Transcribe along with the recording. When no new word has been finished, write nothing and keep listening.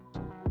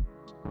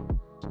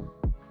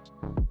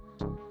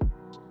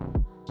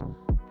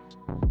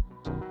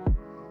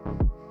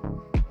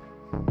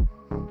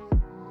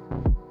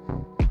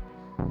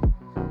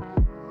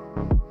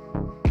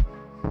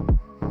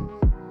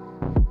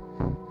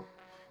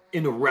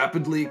In a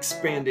rapidly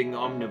expanding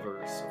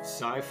omniverse of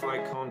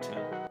sci-fi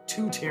content,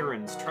 two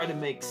Terrans try to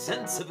make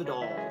sense of it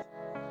all.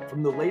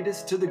 From the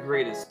latest to the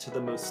greatest to the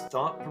most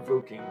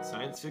thought-provoking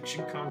science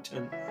fiction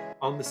content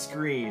on the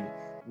screen,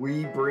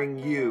 we bring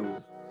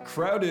you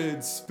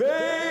Crowded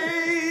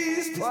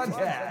Space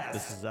Podcast.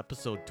 This is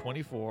episode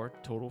 24,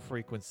 Total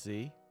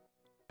Frequency,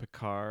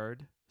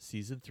 Picard,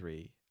 Season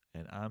 3,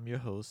 and I'm your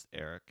host,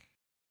 Eric.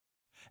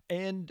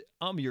 And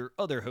I'm your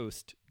other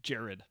host,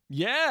 Jared.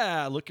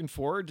 Yeah, looking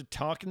forward to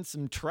talking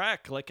some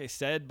Trek. Like I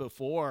said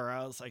before,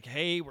 I was like,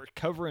 hey, we're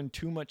covering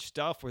too much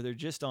stuff where they're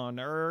just on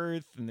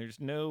Earth and there's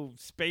no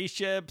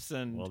spaceships.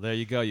 And well, there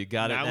you go. You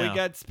got it now. We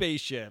got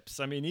spaceships.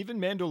 I mean, even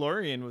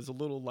Mandalorian was a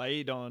little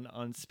light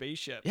on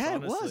spaceships. Yeah,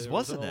 honestly. it was,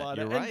 wasn't it?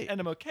 You're right. And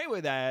I'm okay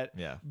with that.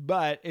 Yeah.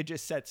 But it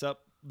just sets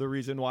up the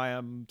reason why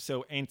I'm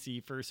so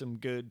antsy for some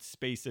good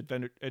space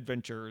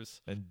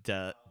adventures.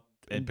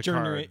 And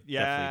Picard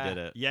definitely did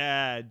it.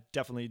 Yeah,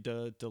 definitely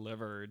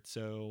delivered.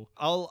 So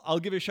I'll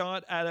give a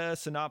shot at a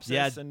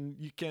synopsis, and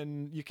you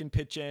can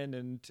pitch in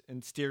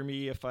and steer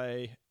me if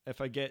I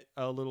get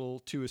a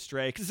little too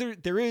astray, because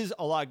there is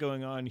a lot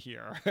going on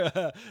here.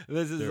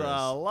 This is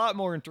a lot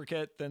more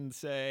intricate than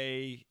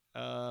say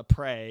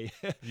Prey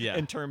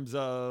in terms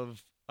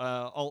of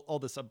all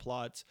the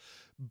subplots,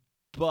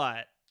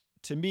 but.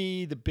 To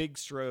me, the big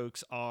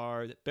strokes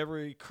are that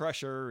Beverly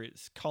Crusher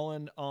is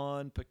calling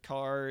on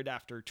Picard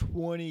after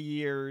 20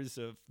 years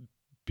of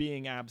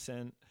being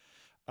absent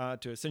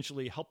to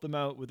essentially help them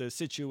out with a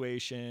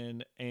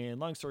situation. And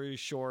long story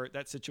short,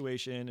 that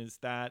situation is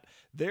that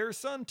their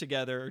son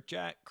together,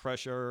 Jack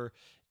Crusher,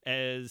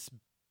 is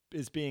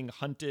being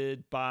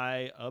hunted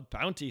by a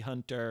bounty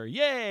hunter.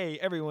 Yay!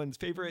 Everyone's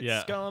favorite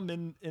scum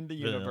in the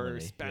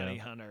universe, bounty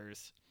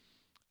hunters.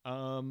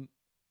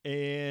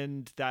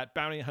 And that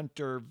bounty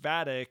hunter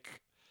Vadic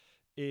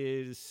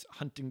is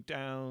hunting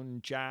down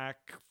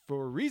Jack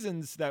for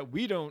reasons that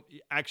we don't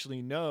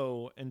actually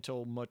know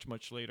until much,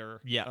 much later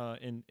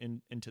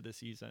into the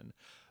season.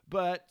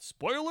 But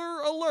spoiler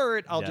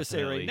alert, I'll just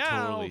say right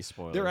now,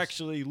 they're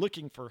actually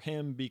looking for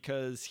him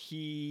because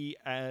he,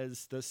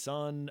 as the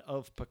son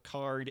of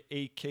Picard,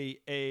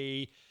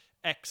 a.k.a.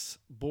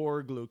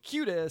 ex-Borg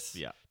Locutus,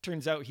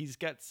 turns out he's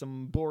got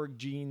some Borg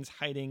genes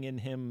hiding in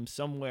him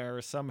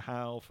somewhere,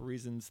 somehow, for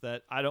reasons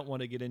that I don't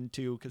want to get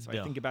into, because if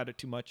I think about it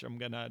too much, I'm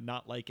gonna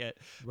not like it.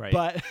 Right.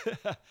 But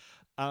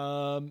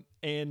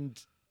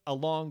and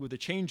along with the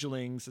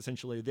changelings,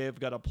 essentially, they've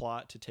got a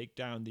plot to take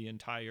down the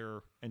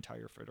entire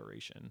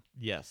Federation.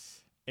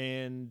 Yes.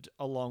 And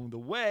along the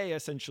way,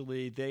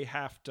 essentially, they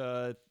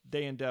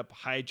end up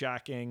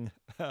hijacking,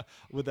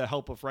 with the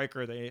help of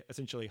Riker, they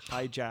essentially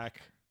hijack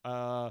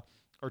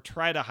or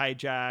try to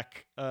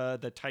hijack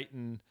the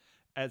Titan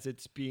as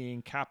it's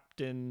being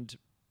captained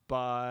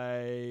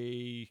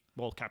by,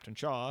 Captain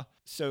Shaw.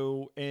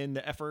 So in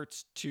the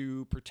efforts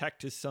to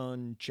protect his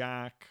son,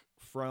 Jack,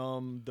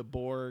 from the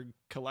Borg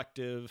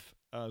collective,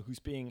 who's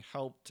being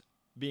helped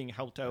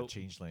out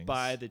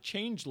by the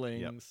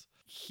changelings,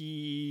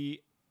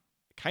 he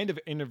kind of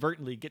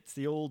inadvertently gets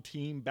the old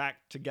team back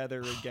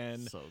together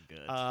again. So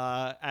good.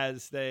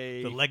 As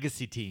the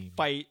legacy team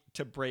fight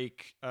to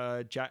break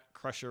Jack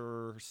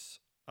Crusher's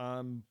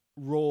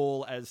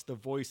role as the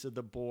voice of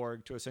the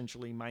Borg to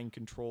essentially mind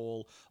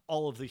control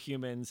all of the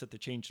humans at the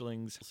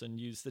changelings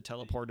and use the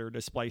teleporter to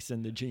splice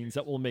in the genes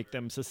that will make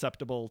them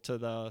susceptible to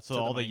the. So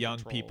all the young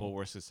people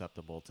were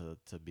susceptible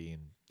to being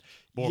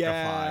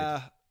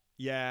Borgified.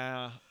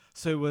 Yeah.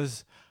 So it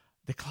was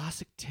the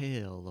classic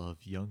tale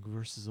of young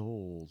versus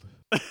old.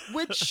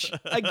 Which,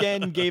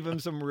 again, gave him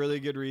some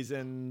really good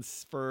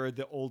reasons for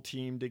the old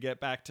team to get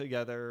back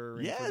together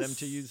and for them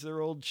to use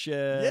their old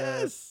ship.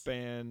 Yes.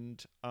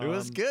 And it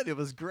was good. It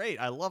was great.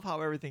 I love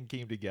how everything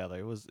came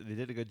together. They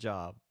did a good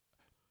job.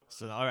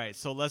 So, all right.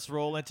 So let's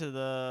go into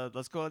the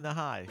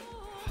high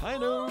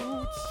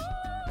notes.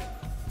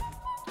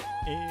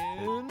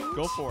 And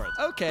go for it.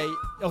 Okay.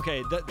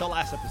 The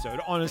last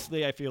episode.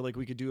 Honestly, I feel like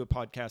we could do a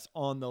podcast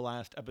on the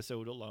last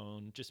episode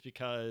alone, just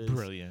because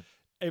brilliant.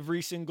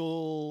 Every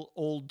single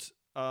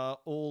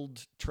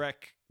old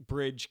Trek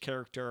bridge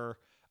character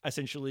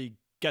essentially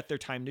get their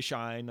time to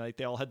shine. Like,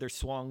 they all had their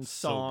song,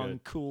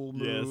 cool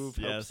move,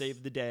 help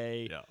save the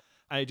day. Yeah.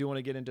 I do want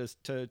to get into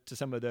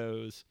some of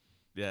those.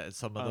 Yeah,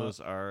 some of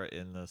those are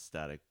in the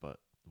static, but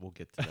we'll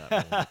get to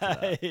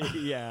that.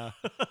 Yeah.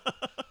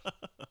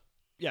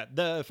 Yeah,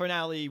 the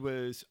finale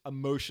was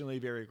emotionally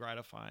very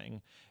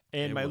gratifying.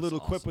 And my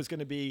little quip was going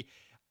to be,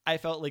 I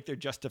felt like their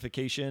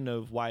justification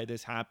of why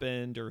this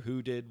happened or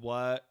who did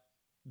what,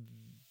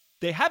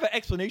 they have an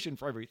explanation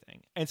for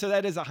everything. And so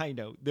that is a high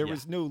note. There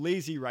was no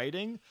lazy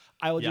writing.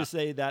 I will just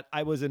say that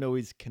I wasn't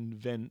always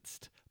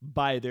convinced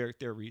by their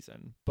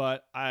reason.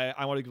 But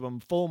I want to give them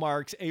full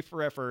marks, A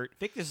for effort. I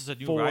think this is a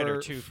new writer,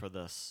 too, for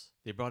this.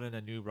 They brought in a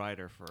new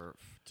writer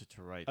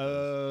to write.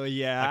 Oh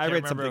yeah, I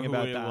read something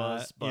about that.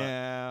 Was,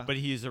 but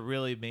he's a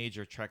really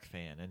major Trek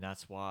fan, and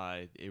that's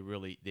why he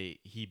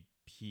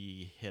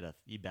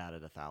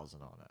batted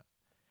 1,000 on it.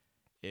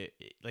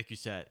 like you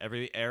said,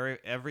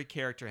 every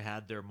character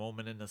had their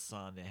moment in the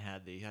sun.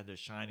 They had their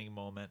shining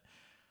moment.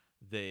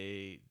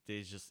 It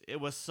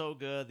was so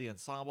good. The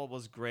ensemble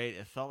was great.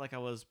 It felt like I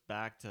was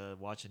back to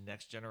watching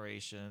Next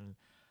Generation.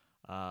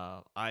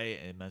 I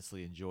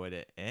immensely enjoyed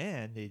it,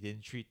 and they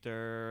didn't treat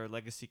their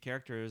legacy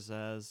characters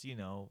as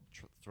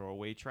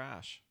throwaway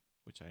trash,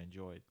 which I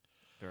enjoyed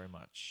very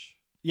much.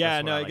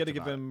 Yeah, no, I got to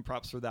give them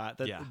props for that.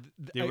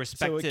 They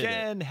respected so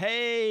again, it.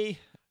 Hey,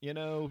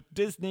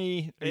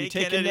 Disney, are you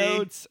taking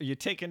notes? Are you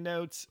taking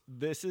notes?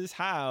 This is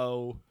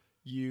how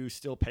you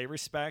still pay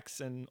respects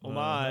and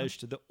homage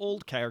to the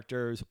old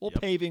characters while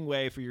paving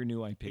way for your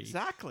new IP.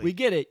 Exactly. We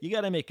get it. You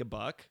got to make a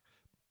buck.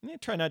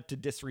 Try not to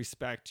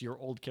disrespect your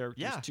old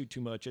characters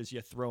too much as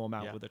you throw them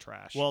out with the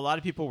trash. Well, a lot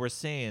of people were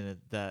saying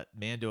that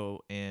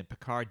Mando and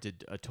Picard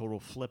did a total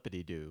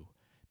flippity-do,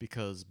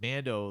 because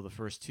Mando, the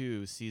first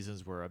 2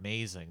 seasons were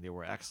amazing. They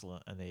were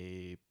excellent, and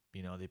they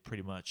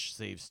pretty much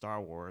saved Star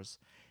Wars.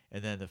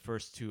 And then the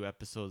first 2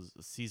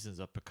 seasons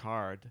of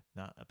Picard,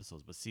 not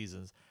episodes, but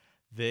seasons,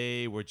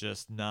 they were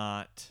just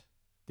they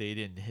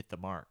didn't hit the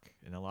mark.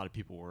 And a lot of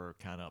people were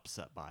kind of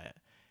upset by it.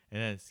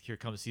 And then here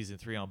comes season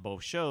 3 on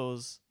both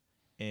shows,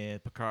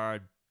 and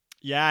Picard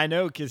I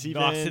know, because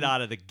knocks it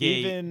out of the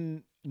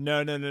gate.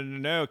 No,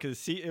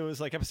 because it was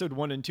like episode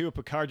 1 and 2 of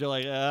Picard. You're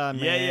like, man,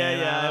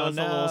 it was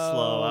a little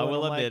slow. I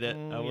will admit it.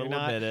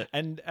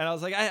 And I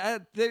was like,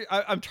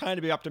 I'm trying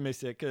to be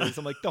optimistic, because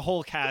I'm like, the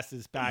whole cast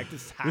is back.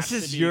 This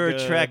is your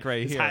Trek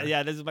right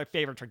here. This is my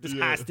favorite Trek. This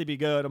has to be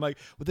good. I'm like,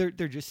 well,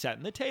 they're just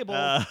setting the table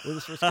with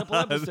this first couple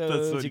episodes.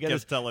 That's what you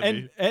kept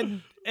telling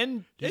me.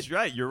 And he's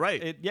right. You're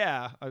right.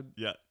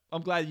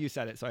 I'm glad you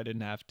said it, so I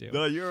didn't have to.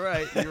 No, you're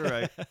right. You're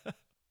right.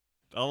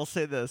 I will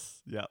say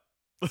this. Yeah.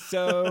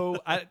 So,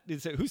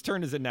 whose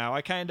turn is it now?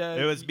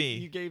 It was me.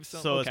 You gave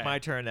some. So it's my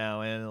turn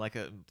now, and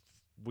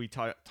we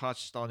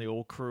touched on the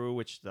old crew,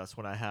 which that's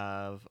what I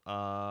have.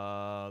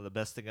 The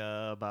best thing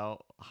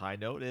about High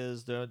Note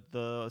is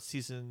the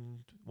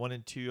season 1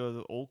 and 2 of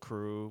the old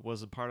crew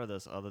wasn't part of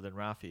this, other than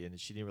Raffi, and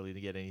she didn't really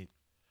get any.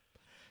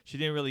 She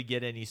didn't really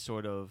get any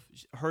sort of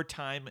her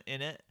time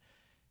in it.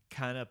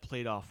 Kind of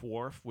played off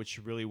Worf, which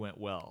really went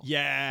well.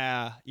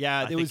 Yeah,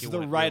 it was the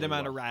right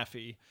amount of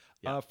Raffi.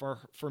 Yeah.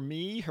 For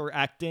me, her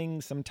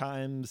acting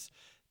sometimes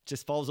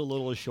just falls a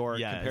little short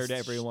compared to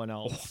everyone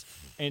else.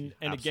 And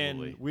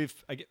again, we've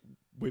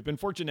been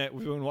fortunate.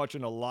 We've been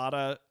watching a lot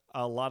of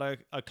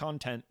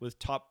content with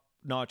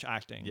top-notch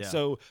acting. Yeah.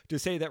 So to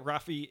say that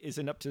Raffi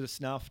isn't up to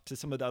snuff to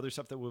some of the other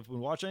stuff that we've been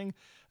watching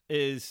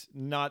is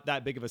not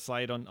that big of a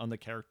slight on the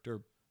character.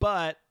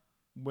 But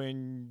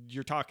when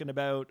you're talking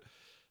about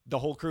the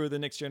whole crew of the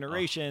Next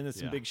Generation, there's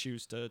some big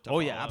shoes to follow.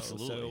 Yeah,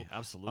 absolutely. So,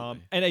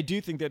 absolutely. And I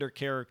do think that her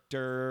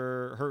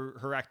character,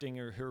 her acting,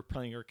 or her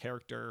playing her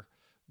character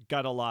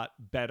got a lot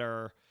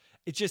better.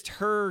 It's just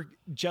her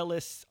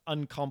jealous,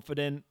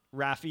 unconfident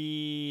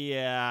Raffi.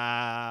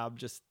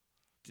 Just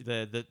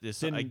the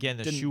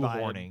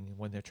shoehorning,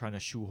 when they're trying to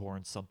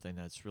shoehorn something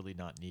that's really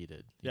not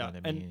needed. You know what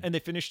I mean? And they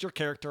finished her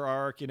character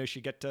arc.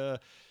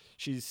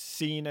 She's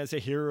seen as a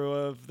hero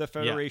of the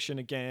Federation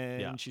again.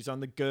 Yeah. She's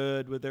on the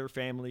good with her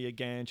family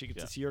again. She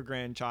gets to see her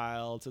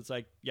grandchild. So it's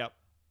like,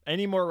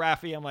 any more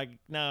Raffi? I'm like,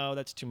 no,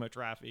 that's too much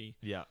Raffi.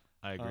 Yeah,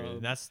 I agree.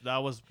 And that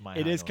was my.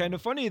 It is kind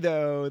of funny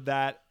though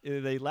that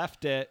they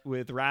left it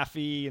with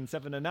Raffi and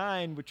 7 to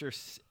 9, which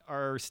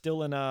are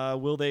still in a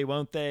will they,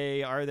 won't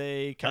they, are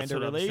they kind of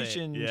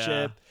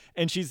relationship.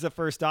 And she's the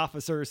first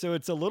officer, so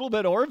it's a little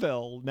bit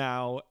Orville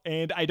now,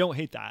 and I don't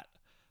hate that.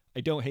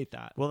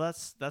 Well,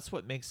 that's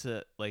what makes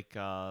it like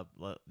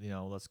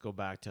let's go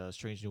back to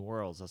Strange New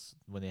Worlds. That's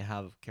when they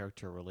have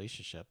character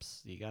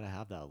relationships. You got to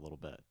have that a little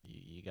bit.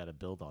 You got to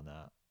build on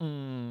that. You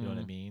know what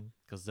I mean?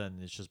 Because then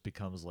it just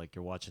becomes like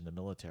you're watching the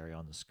military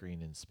on the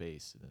screen in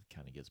space, and it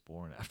kind of gets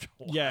boring after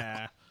a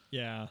while.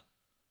 Yeah,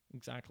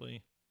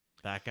 exactly.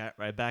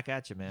 Right back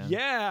at you, man.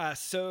 Yeah,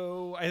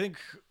 so I think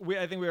we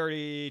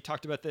already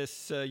talked about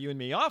this, you and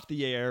me, off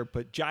the air.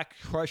 But Jack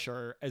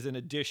Crusher as an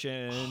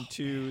addition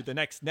to the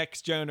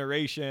next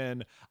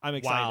generation, I'm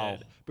excited.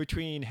 Wow.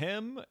 Between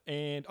him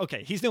and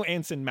he's no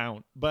Anson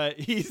Mount, but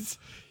he's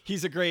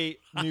a great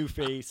new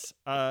face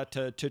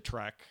to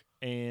Trek.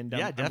 And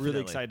I'm really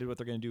excited what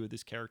they're going to do with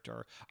this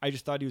character. I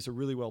just thought he was a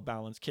really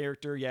well-balanced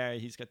character. Yeah,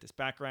 he's got this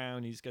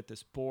background. He's got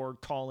this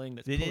Borg calling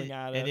that's pulling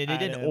at him. And they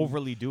didn't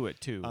overly do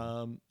it, too. You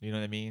know what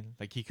I mean?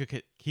 Like, he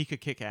could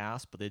kick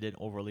ass, but they didn't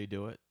overly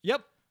do it.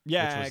 Yep.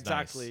 Yeah,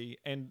 exactly.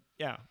 Nice. And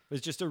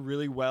it's just a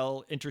really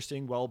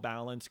interesting,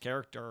 well-balanced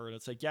character. And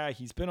it's like,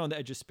 he's been on the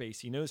edge of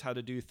space. He knows how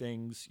to do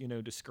things,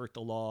 to skirt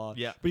the law.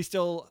 Yeah. But he's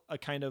still a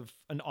kind of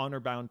an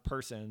honor-bound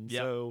person. Yep.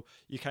 So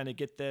you kind of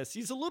get this.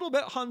 He's a little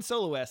bit Han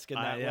Solo-esque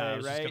in that way, right? I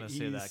was just going to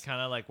say that.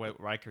 Kind of like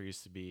what Riker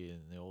used to be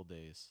in the old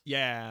days.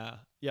 Yeah.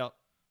 Yep.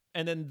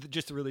 And then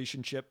just the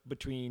relationship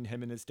between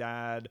him and his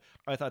dad.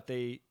 I thought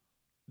they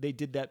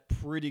did that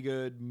pretty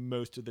good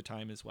most of the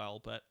time as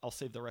well, but I'll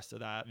save the rest of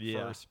that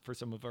for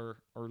some of our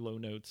low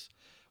notes.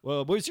 Well,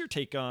 what was your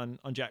take on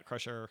Jack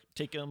Crusher?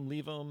 Take him,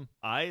 leave him?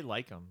 I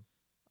like him.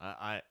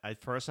 I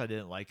at first I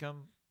didn't like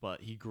him,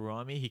 but he grew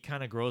on me. He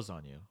kind of grows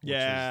on you,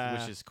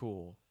 which is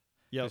cool.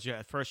 Yeah. Because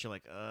at first you're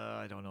like,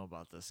 I don't know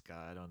about this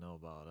guy. I don't know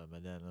about him.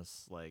 And then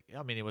it's like,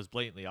 I mean, it was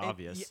blatantly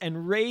obvious.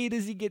 And right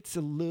as he gets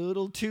a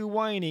little too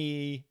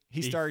whiny,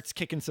 he starts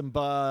kicking some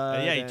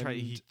butt.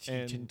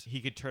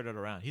 He could turn it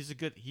around.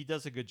 He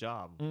does a good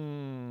job.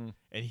 And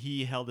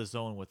he held his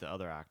own with the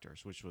other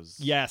actors, which was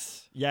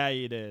yes, yeah,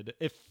 he did.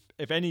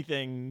 If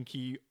anything,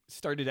 he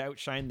started to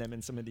outshine them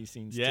in some of these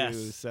scenes too.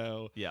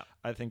 So yeah,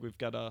 I think we've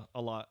got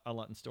a lot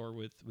in store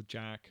with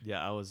Jack.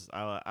 Yeah,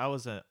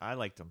 I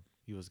liked him.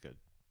 He was good.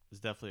 It's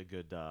definitely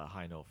a good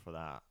high note for that.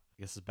 I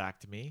guess it's back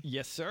to me.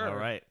 Yes, sir. All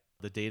right.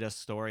 The Data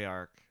story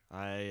arc.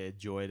 I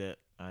enjoyed it.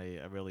 I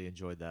really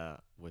enjoyed that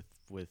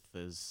with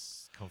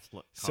his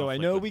conflict. So I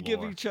know we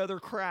give each other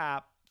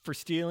crap for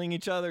stealing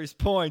each other's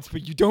points,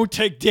 but you don't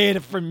take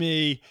Data from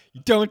me. You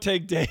don't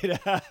take Data.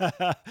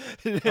 All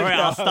right,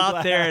 I'll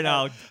stop there and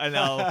I'll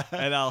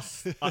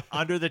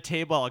under the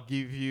table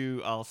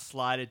I'll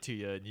slide it to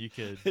you and you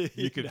can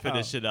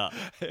finish it up.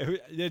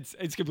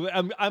 It's complete.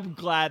 I'm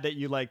glad that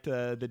you liked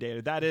the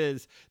Data. That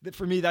is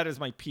for me. That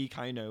is my peak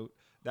high note.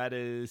 That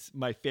is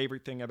my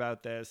favorite thing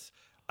about this.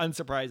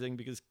 Unsurprising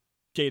because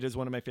Data is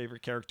one of my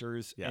favorite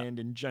characters, and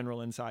in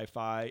general in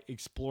sci-fi,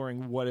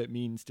 exploring what it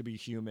means to be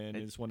human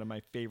is one of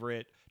my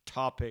favorite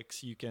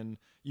topics you can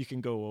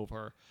go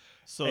over.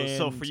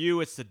 So for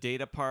you, it's the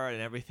Data part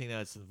and everything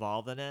that's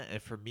involved in it,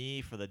 and for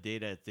me, for the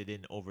Data, they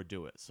didn't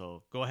overdo it.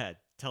 So go ahead,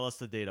 tell us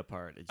the Data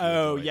part.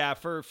 Yeah,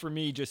 for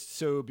me, just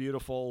so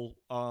beautiful.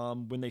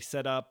 When they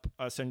set up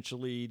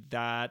essentially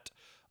that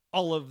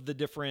all of the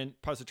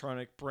different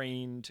positronic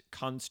brained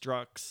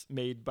constructs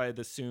made by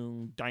the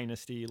Soong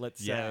dynasty,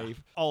 let's say,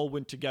 all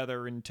went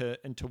together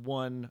into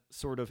one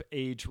sort of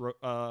age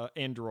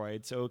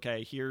android. So,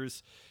 okay,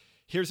 here's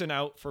an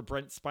out for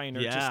Brent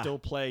Spiner to still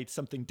play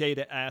something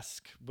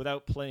Data-esque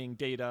without playing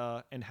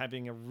Data and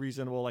having a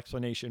reasonable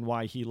explanation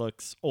why he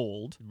looks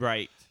old.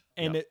 Right.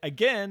 And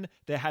again,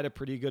 they had a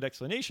pretty good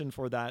explanation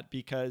for that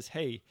because,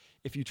 hey,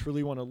 if you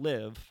truly want to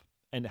live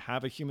and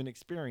have a human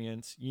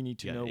experience, you need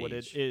to know what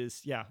it is.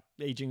 Yeah,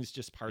 aging is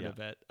just part of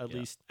it, at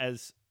least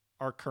as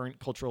our current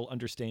cultural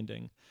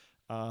understanding.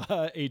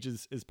 Age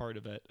is part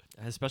of it.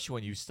 Especially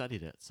when you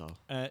studied it. So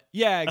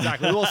yeah,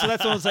 exactly. Well, so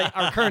that's almost like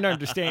our current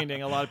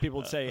understanding. A lot of people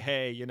would say,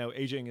 hey,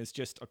 aging is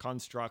just a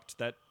construct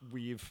that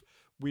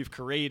we've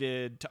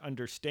created to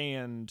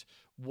understand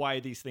why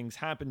these things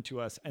happen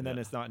to us, and then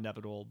it's not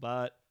inevitable.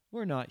 But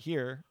we're not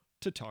here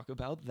to talk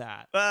about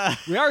that.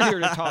 We are here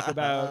to talk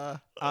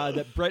about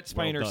that Brent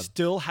Spiner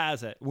still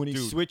has it. When he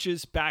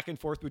switches back and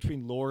forth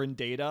between lore and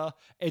Data,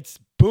 it's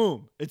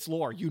boom, it's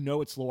lore.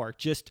 It's lore.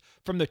 Just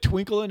from the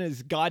twinkle in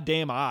his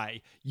goddamn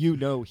eye,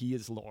 he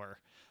is lore.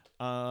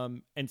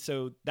 And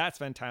so that's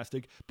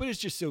fantastic, but it's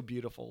just so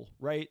beautiful,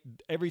 right?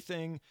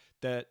 Everything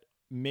that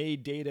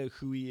made Data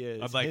who he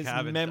is. I'm like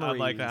having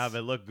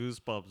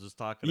goosebumps just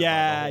talking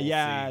about the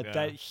whole scene.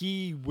 That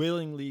he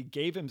willingly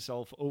gave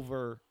himself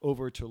over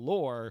to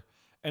lore,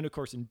 and of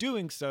course in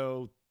doing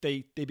so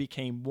they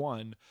became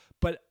one.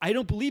 But I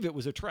don't believe it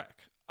was a trick.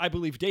 I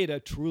believe Data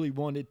truly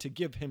wanted to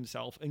give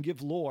himself and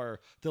give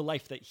lore the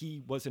life that he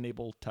wasn't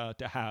able to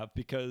have,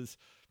 because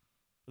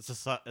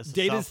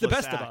Data's the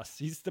best of us.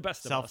 He's the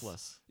best of us.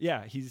 Selfless.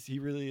 Yeah, he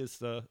really is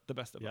the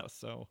best of us.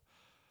 So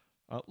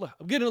look,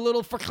 I'm getting a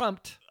little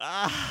verklempt.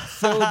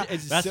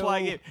 That's so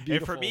why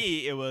beautiful. For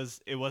me, it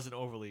wasn't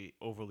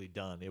overly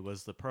done. It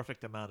was the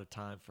perfect amount of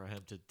time for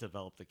him to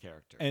develop the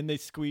character. And they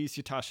squeezed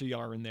Yatasha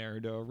Yar in there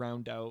to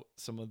round out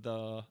some of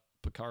the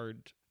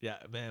Picard. Yeah,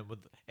 man.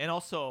 And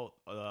also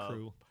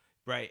crew.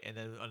 Right, and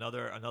then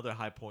another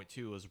high point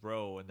too was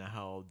Ro and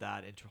how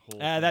that whole.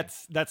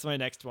 That's my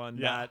next one.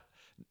 Yeah.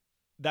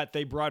 That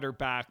they brought her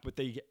back, but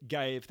they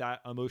gave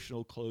that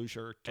emotional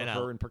closure to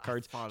her and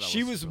Picard.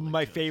 She was really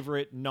my good.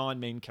 favorite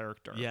non-main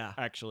character. Yeah.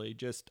 Actually,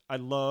 I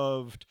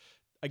loved,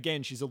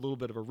 again, she's a little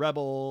bit of a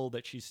rebel,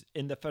 that she's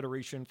in the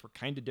Federation for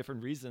kind of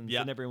different reasons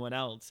than everyone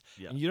else.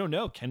 Yeah. And you don't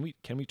know, can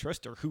we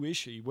trust her? Who is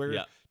she?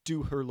 Where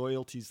do her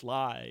loyalties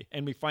lie?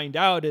 And we find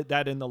out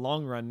that in the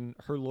long run,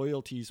 her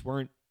loyalties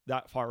weren't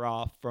that far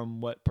off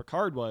from what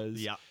Picard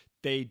was. Yeah.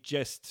 They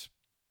just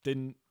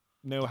didn't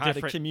know how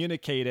to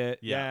communicate it.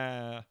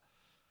 Yeah.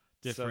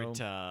 Different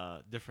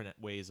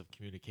ways of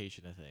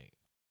communication, I think.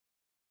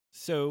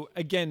 So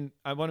again,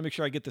 I want to make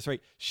sure I get this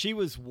right. She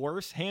was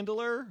Worf's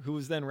handler, who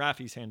was then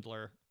Raffi's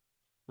handler,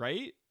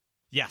 right?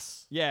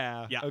 Yes.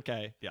 Yeah.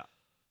 Okay. Yeah.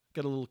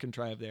 Got a little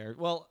contrived there.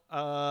 Well,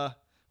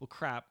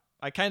 crap.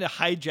 I kind of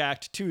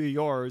hijacked two of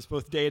yours,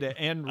 both Data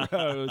and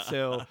Ro.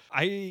 So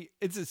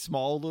it's a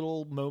small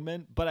little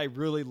moment, but I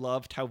really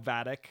loved how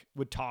Vadic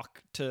would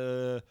talk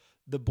to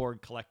the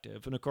Borg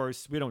Collective. And of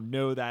course, we don't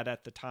know that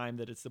at the time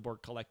that it's the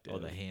Borg Collective. Oh,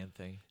 the hand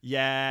thing.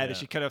 Yeah. That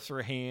she cut off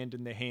her hand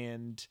and the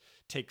hand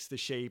takes the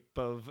shape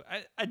of,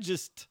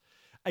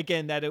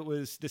 again, that it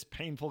was this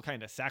painful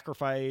kind of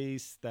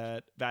sacrifice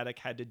that Vadic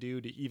had to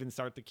do to even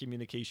start the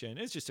communication.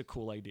 It's just a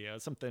cool idea.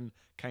 Something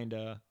kind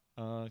of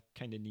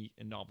neat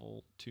and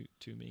novel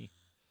to me.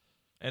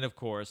 And of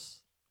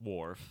course,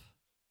 Worf.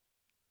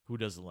 Who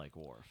doesn't like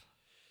Worf?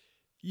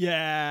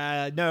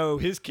 Yeah, no,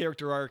 his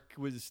character arc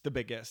was the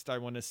biggest, I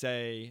want to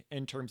say,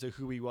 in terms of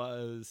who he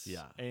was.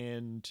 Yeah.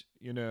 And,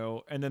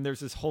 and then there's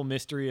this whole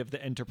mystery of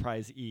the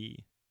Enterprise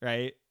E,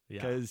 right?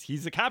 Yeah. Because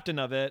he's the captain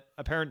of it,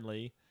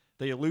 apparently.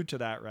 They allude to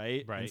that,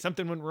 right? Right. And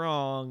something went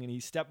wrong and he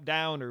stepped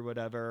down or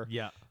whatever.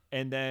 Yeah.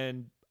 And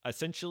then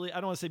essentially, I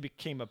don't want to say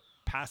became a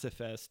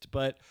pacifist,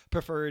 but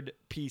preferred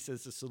peace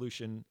as a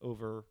solution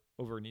over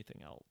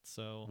anything else.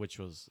 So Which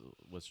was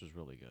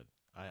really good.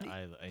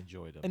 I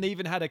enjoyed him. and they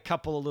even had a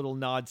couple of little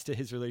nods to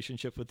his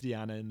relationship with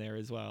Deanna in there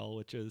as well,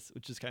 which is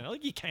kind of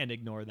like you can't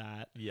ignore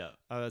that. Yeah.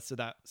 So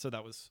that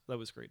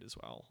was great as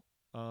well.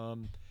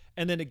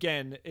 And then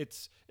again,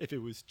 it's if it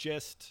was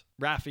just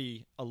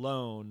Raffi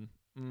alone.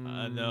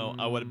 No,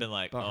 I would have been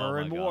like, but oh her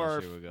my and gosh,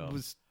 Worf here we go.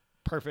 was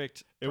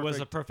perfect. It was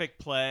a perfect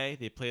play.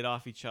 They played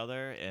off each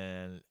other,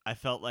 and I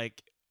felt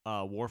like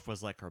Worf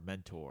was like her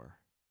mentor.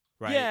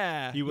 Right.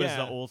 Yeah, he was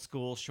yeah. the old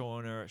school,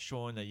 showing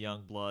the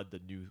young blood,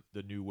 the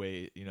new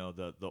way,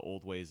 the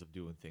old ways of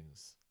doing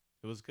things.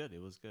 It was good.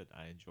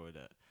 I enjoyed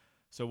it.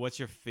 So, what's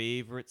your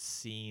favorite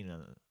scene?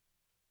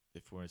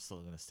 If we're still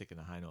gonna stick in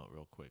the high note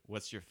real quick,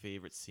 what's your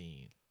favorite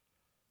scene?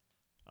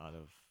 Out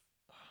of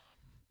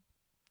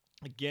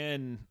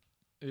Again,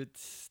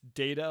 it's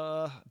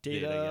Data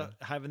again.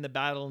 having the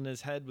battle in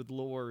his head with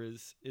Lore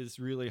is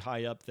really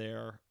high up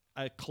there.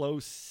 A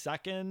close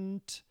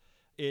second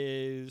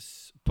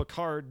is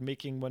Picard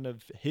making one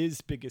of his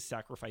biggest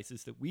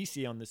sacrifices that we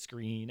see on the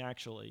screen,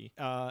 actually,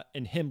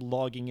 and him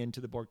logging into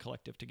the Borg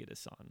Collective to get his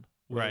son.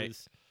 right.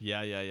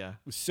 Yeah.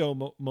 Was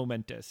so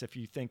momentous if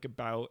you think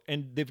about,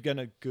 and they've done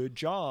a good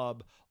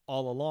job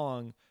all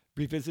along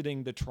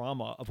revisiting the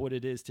trauma of what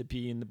it is to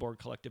be in the Borg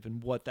Collective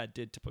and what that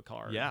did to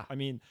Picard. Yeah. I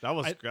mean, That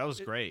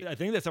was great. I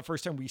think that's the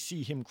first time we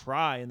see him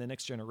cry in The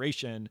Next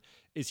Generation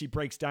is he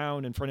breaks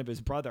down in front of his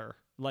brother.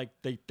 Like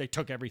they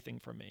took everything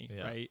from me.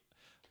 Yeah. Right.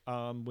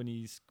 When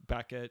he's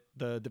back at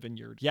the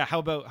vineyard. Yeah. How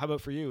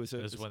about for you?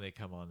 It's when they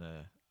come on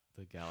the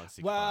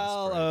Galaxy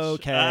well, class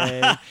bridge.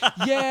 okay.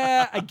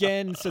 Yeah,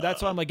 again, so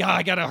that's why I'm like,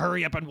 I gotta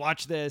hurry up and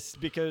watch this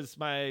because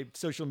my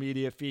social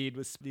media feed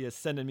was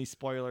sending me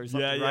spoilers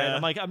left and right. Yeah.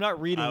 I'm like, I'm not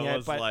reading I it,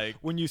 was but like-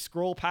 when you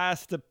scroll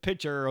past the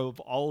picture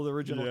of all the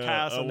original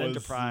cast on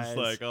Enterprise, It's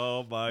like,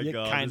 oh my you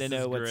god, kinda this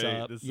know is what's great.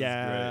 up. This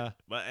Yeah. is great.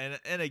 But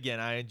and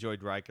again, I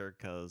enjoyed Riker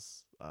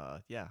because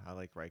I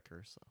like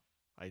Riker, so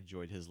I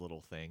enjoyed his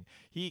little thing.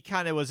 He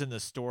kind of was in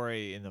the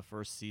story in the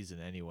first season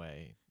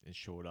anyway, and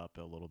showed up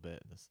a little bit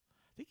in this.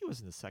 I think he was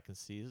in the second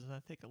season. I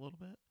think a little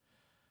bit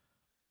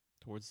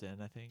towards the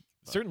end. I think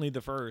but, certainly the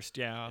first,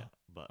 yeah.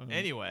 But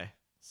anyway,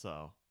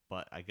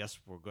 but I guess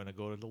we're gonna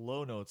go to the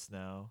low notes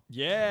now.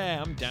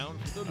 Yeah, I'm down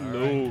for the All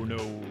low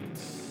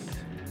notes.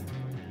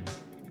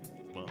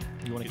 Well,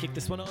 You want to kick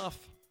this one off?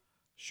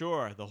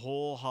 sure. The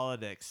whole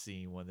holodeck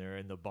scene when they're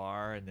in the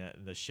bar and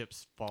the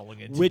ship's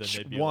falling into Which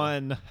the nebula.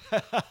 one?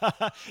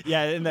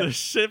 Yeah, and The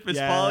ship is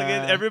falling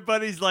in. Yeah.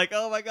 Everybody's like,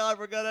 "Oh my god,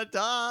 we're gonna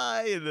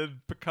die!" And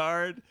then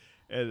Picard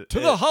and to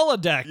the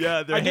holodeck.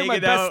 Yeah, they're I do my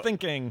hanging best out.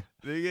 thinking.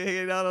 They're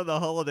hanging out on the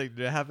holodeck.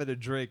 They're having a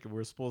drink, and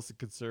we're supposed to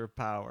conserve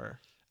power.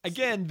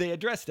 Again, they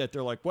addressed it.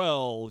 They're like,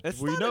 well, That's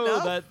we not know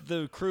enough. that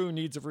the crew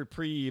needs a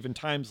reprieve in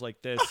times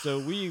like this, so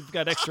we've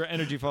got extra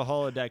energy for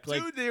holodeck.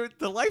 Like, Dude,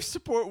 the life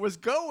support was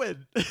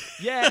going.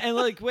 yeah, and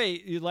like,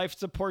 wait, your life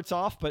support's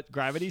off, but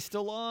gravity's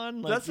still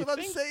on. Like, That's you what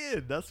I'm think?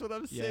 saying. That's what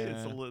I'm saying.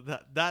 Yeah. So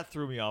that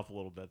threw me off a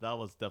little bit. That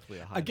was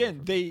definitely a high. Again,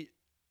 note for me.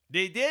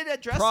 They did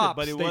address props. it,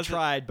 but it they wasn't.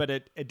 tried, but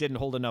it didn't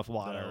hold enough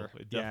water. No,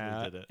 it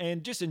definitely didn't.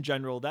 And just in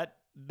general, that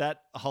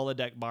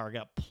holodeck bar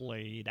got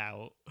played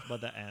out by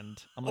the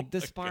end. I'm like,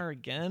 this bar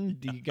again?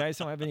 Do you guys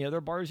don't have any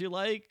other bars you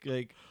like?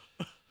 Like,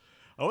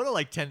 I would have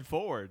liked 10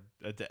 forward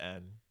at the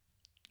end,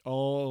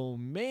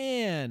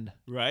 man.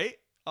 right?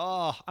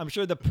 Oh, I'm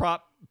sure the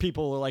prop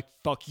people are like,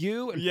 fuck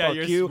you and Yeah, fuck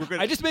we're you.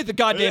 gonna- I just made the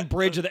goddamn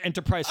bridge of the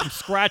Enterprise from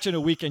scratch in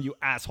a weekend, you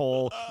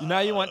asshole. Now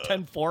you want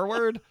 10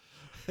 forward?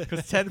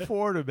 Because 10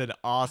 forward would have been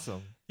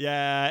awesome.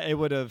 Yeah, it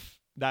would have.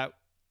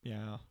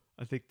 Yeah.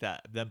 I think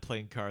that them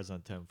playing cards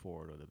on 10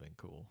 forward would have been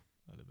cool.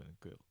 That would have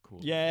been cool.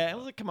 Yeah, I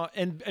was like, come on.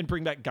 And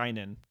bring back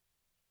Guinan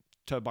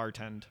to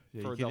bartend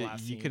Yeah, for the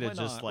last scene. you could have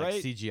Why just not, like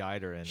right?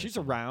 CGI'd her in. She's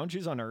around.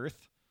 She's on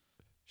Earth.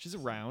 She's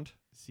around.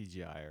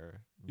 CGI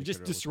her. You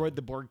just destroyed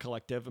the Borg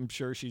Collective. I'm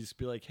sure she's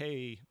be like,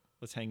 hey,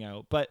 let's hang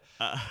out. But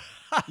the.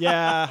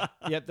 yeah,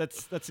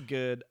 that's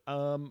good.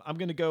 I'm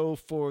gonna go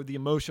for the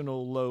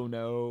emotional low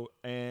note.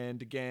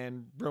 And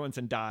again,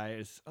 Rowanson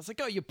dies. I was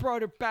like, oh, you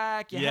brought her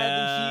back. You had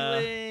Yeah. the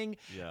healing.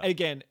 Yeah. And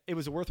again, it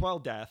was a worthwhile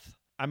death.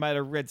 I might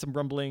have read some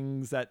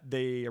rumblings that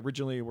they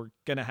originally were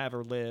gonna have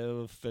her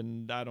live,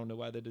 and I don't know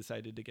why they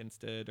decided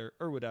against it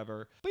or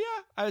whatever. But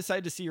yeah, I was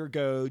sad to see her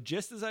go,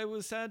 just as I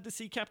was sad to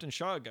see Captain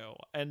Shaw go.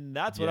 And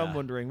that's what Yeah. I'm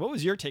wondering. What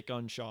was your take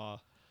on Shaw?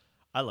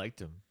 I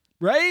liked him.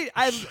 Right?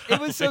 It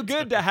was so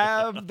good to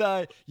have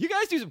you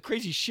guys do some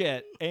crazy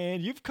shit,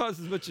 and you've caused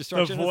as much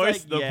destruction.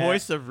 The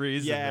voice of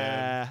reason.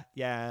 Yeah.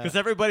 Because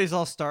everybody's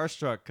all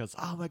starstruck because,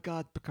 oh my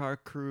God,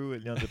 Picard crew,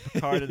 and the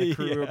Picard and the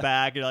crew are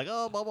back. And you're like,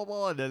 oh, blah, blah,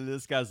 blah. And then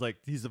this guy's like,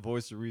 he's the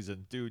voice of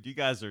reason. Dude, you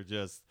guys are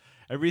just,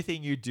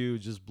 everything you do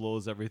just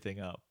blows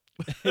everything up.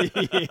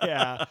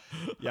 Yeah.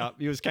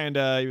 He was kind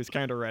of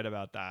right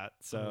about that.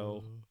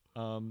 So,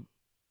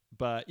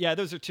 but yeah,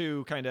 those are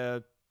two kind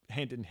of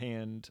hand in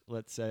hand,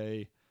 let's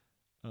say.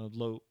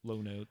 Low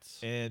notes.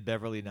 And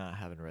Beverly not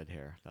having red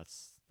hair.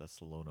 That's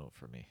the low note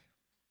for me.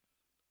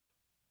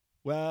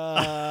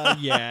 Well,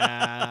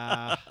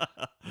 yeah.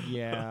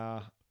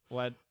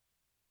 What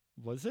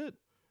was it?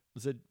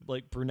 Was it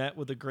like brunette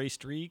with a gray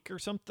streak or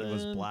something? It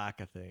was black,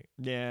 I think.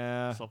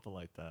 Yeah. Something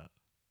like that.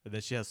 And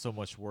then she has so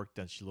much work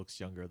done, she looks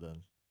younger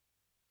than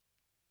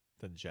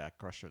Jack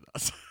Crusher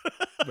does.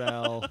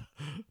 Well,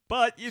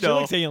 but she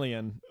looks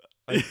alien.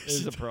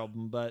 Is a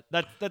problem, but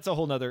that's a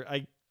whole nother.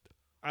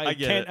 I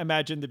can't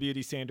imagine the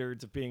beauty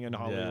standards of being in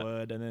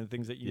Hollywood and then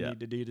things that you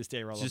need to do to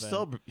stay relevant.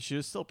 She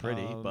was still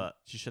pretty, but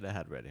she should have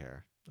had red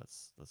hair.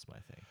 That's my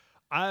thing.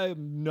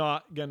 I'm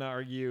not gonna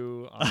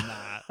argue on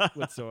that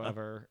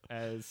whatsoever.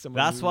 As someone,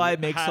 that's why it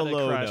makes a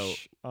low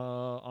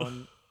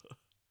note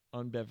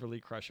on Beverly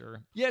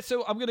Crusher. Yeah,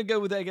 so I'm gonna go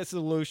with I guess the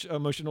low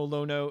emotional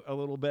low note a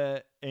little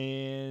bit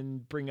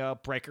and bring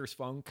up Riker's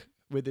funk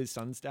with his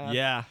sun staff.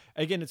 Yeah,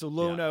 again, it's a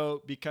low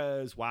note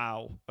because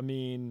wow, I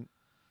mean.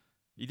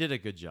 You did a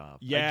good job.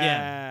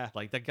 Yeah. Again,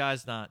 like that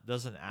guy's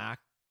doesn't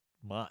act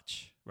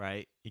much,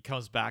 right? He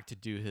comes back to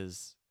do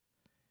his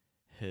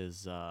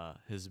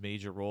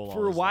major role.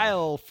 For a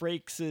while,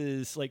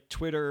 Frakes' like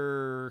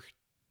Twitter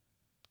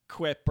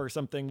quip or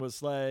something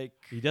was like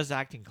he does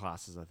acting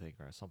classes, I think,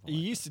 or something. He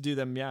used to do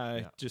them,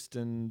 just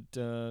in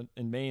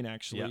Maine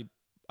actually. Yeah.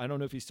 I don't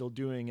know if he's still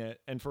doing it.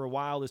 And for a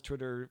while, his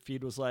Twitter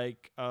feed was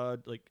like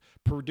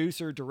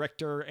producer,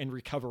 director, and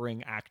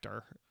recovering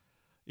actor.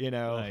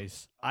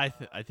 Nice. I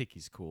think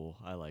he's cool.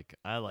 I like.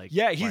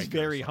 Yeah, he's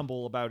very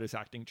humble about his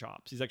acting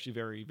chops. He's actually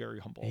very, very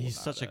humble. He's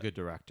such a good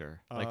director.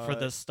 Like for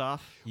this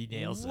stuff, he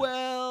nails it.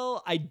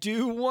 Well, I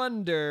do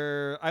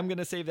wonder. I'm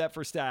gonna save that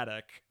for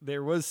Static.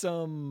 There's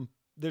some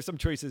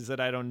choices that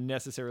I don't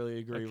necessarily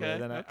agree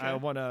with, and I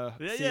want to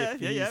see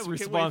if he's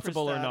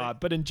responsible or not.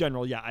 But in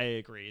general, I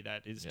agree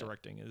that his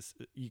directing is.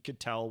 You could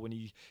tell when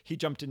he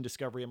jumped in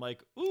Discovery. I'm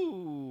like,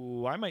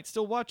 ooh, I might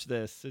still watch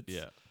this.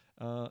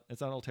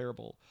 It's not all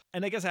terrible.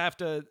 And I guess I have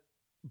to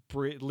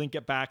link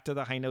it back to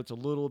the high notes a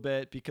little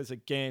bit because,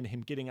 again,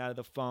 him getting out of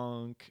the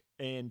funk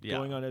and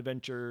going on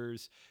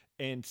adventures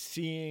and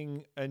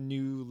seeing a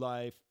new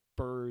life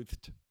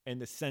birthed and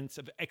the sense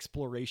of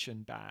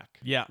exploration back.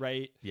 Yeah.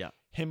 Right? Yeah.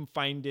 Him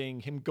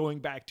going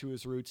back to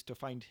his roots to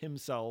find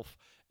himself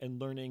and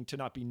learning to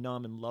not be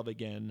numb and love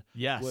again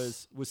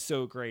was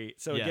so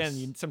great. So,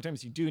 again,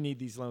 sometimes you do need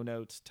these low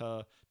notes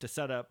to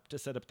set up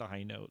the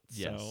high notes.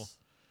 Yes. So.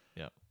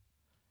 Yeah.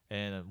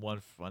 And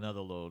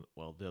another low,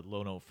 the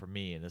low note for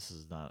me, and this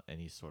is not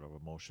any sort of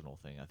emotional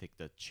thing. I think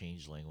the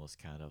Changeling was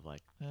kind of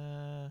like,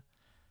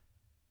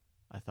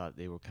 I thought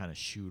they were kind of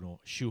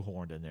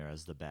shoehorned in there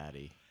as the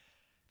baddie.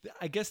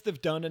 I guess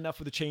they've done enough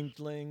with the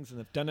Changelings and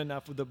they've done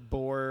enough with the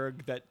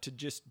Borg that to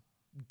just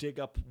dig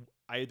up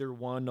either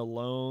one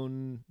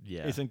alone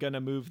isn't going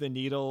to move the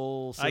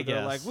needle. So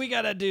they're like, we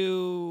got to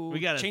do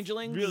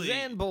Changelings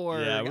and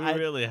Borg. Yeah, we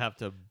really have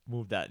to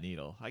move that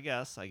needle. I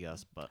guess.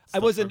 But I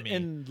wasn't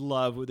in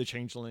love with the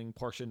Changeling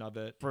portion of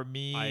it. For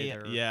me,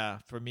 either.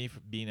 For me,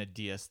 for being a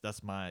DS,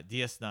 that's my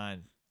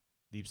DS9,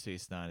 Deep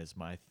Space Nine is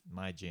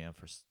my jam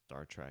for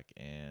Star Trek,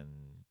 and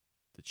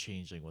the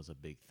Changeling was a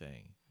big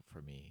thing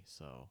for me.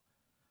 So,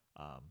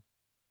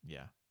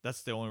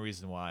 that's the only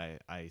reason why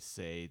I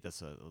say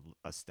that's a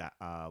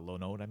low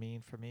note. I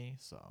mean, for me,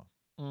 so.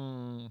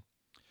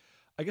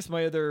 I guess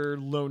my other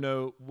low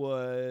note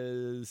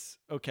was,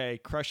 okay,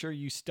 Crusher,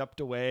 you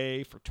stepped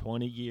away for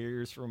 20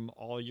 years from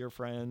all your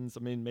friends. I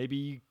mean,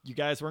 maybe you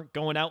guys weren't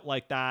going out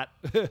like that.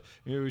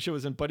 She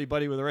wasn't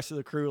buddy-buddy with the rest of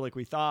the crew like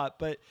we thought.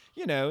 But,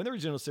 in the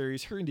original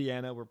series, her and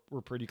Deanna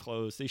were pretty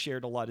close. They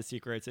shared a lot of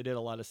secrets. They did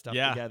a lot of stuff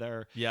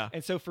together. Yeah.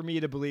 And so for me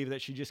to believe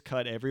that she just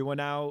cut everyone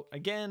out,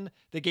 again,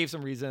 they gave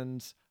some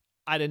reasons.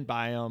 I didn't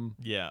buy them.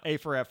 Yeah. A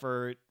for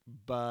effort,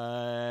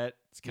 but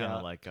it's kind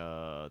of like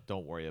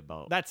don't worry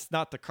about. That's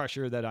not the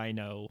Crusher that I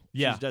know.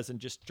 Yeah. She doesn't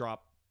just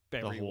drop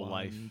everyone, the whole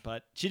life.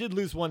 But she did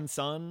lose one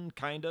son,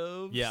 kind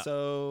of. Yeah.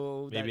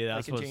 So maybe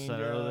that's what set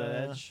her over the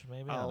edge.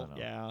 Maybe I don't know.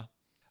 Yeah.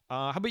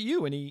 How about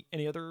you? Any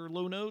other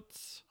low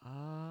notes?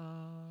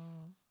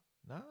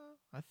 No.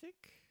 I think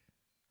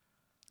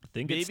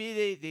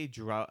maybe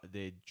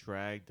they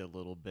dragged a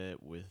little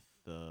bit with.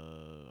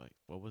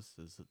 What was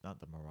this? Not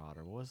the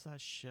Marauder. What was that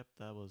ship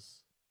that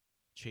was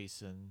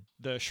chasing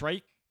the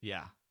Shrike?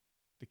 Yeah,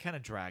 they kind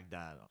of dragged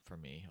that up for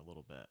me a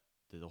little bit.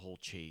 The whole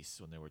chase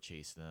when they were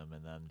chasing them,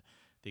 and then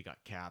they got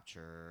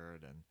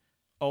captured. And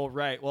oh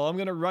right, well I'm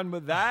gonna run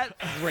with that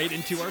right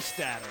into our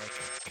Static.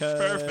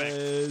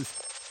 Perfect.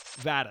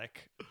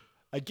 Vadic.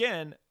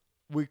 Again,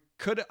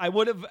 I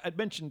would have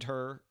mentioned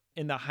her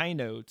in the high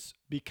notes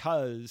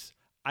because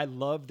I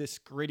love this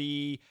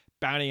gritty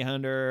bounty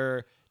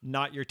hunter,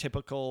 not your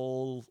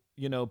typical,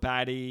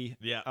 baddie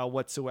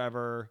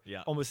whatsoever.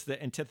 Yeah. Almost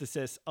the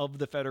antithesis of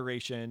the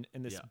Federation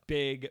in this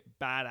big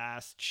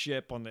badass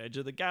ship on the edge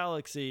of the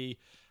galaxy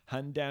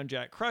hunting down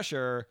Jack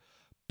Crusher.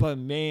 But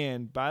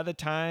man, by the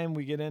time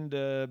we get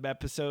into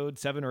episode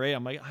 7 or 8,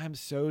 I'm like, I'm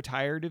so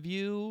tired of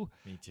you.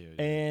 Me too. Dude.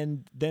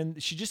 And then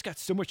she just got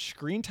so much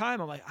screen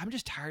time. I'm like, I'm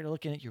just tired of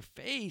looking at your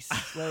face.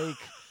 Like,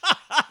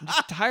 I'm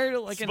just tired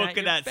of looking Smoking at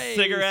your that face.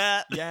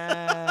 cigarette.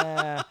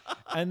 Yeah.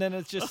 And then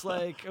it's just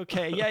like,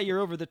 okay, yeah, you're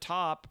over the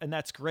top, and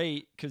that's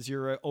great because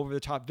you're an over the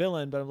top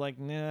villain. But I'm like,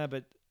 nah,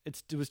 but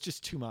it was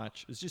just too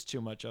much. It was just too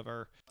much of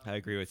her. I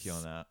agree with you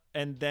on that.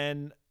 And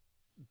then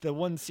the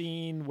one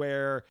scene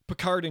where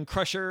Picard and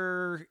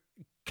Crusher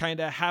kind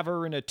of have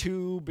her in a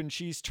tube and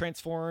she's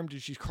transformed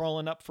and she's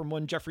crawling up from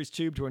one Jeffries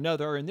tube to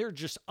another and they're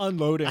just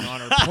unloading on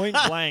her point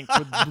blank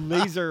with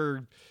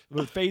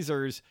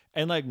phasers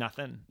and like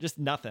nothing, just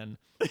nothing.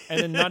 And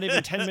then not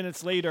even 10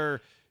 minutes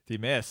later, they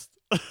missed.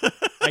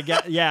 I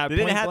get, yeah. They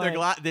didn't have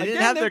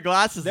their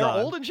glasses on.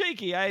 They're old and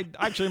shaky. I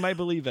actually might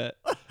believe it.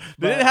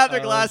 They didn't have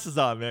their glasses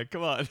on, man.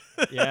 Come on.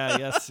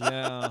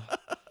 Yeah.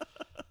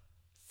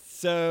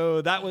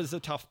 So that was a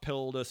tough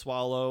pill to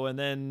swallow. And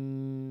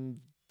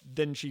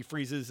then she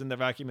freezes in the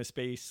vacuum of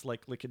space,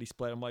 like lickety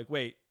split. I'm like,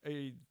 wait,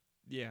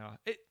 yeah.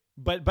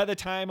 But by the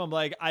time I'm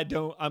like,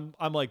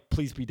 I'm like,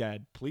 please be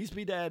dead. Please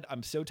be dead.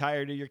 I'm so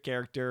tired of your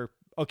character.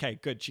 Okay,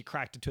 good. She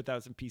cracked it to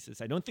 1,000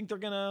 pieces. I don't think they're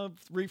going to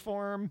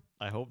reform.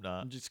 I hope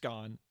not. I'm just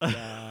gone.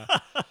 Yeah.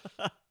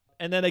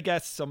 And then I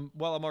guess I'm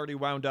already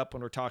wound up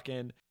when we're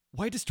talking.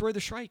 Why destroy the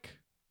Shrike?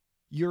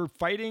 You're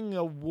fighting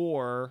a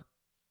war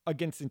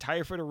against the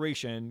entire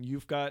Federation.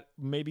 You've got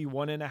maybe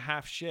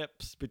 1.5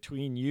 ships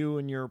between you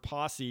and your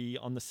posse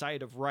on the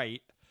side of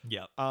right.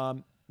 Yeah.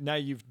 Now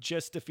you've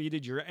just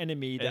defeated your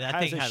enemy that and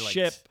has a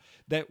ship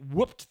that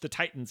whooped the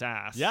Titan's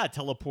ass. Yeah,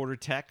 teleporter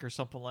tech or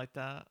something like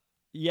that.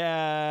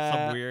 Yeah.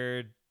 Some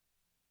weird.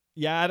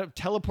 Yeah,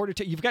 teleporter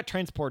tech. You've got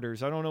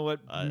transporters. I don't know what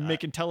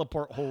making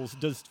teleport holes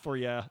does for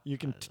you. You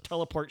can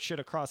teleport shit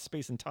across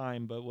space and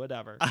time, but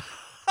whatever.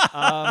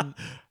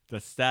 The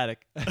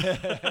static.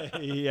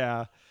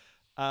 Yeah.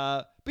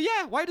 But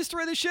yeah, why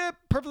destroy the ship?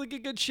 Perfectly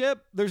good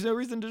ship. There's no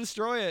reason to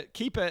destroy it.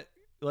 Keep it.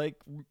 Like,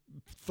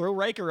 throw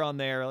Riker on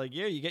there. Like,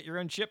 yeah, you get your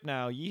own ship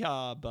now.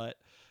 Yeehaw. But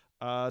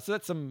so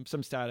that's some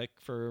static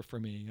for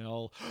me.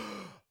 I'll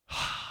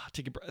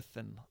take a breath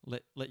and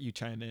let you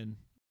chime in.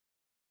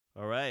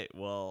 All right.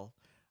 Well,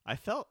 I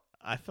felt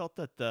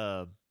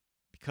that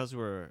because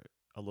we're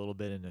a little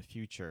bit in the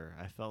future,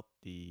 I felt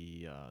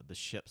the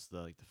ships,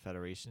 the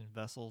Federation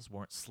vessels,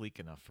 weren't sleek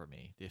enough for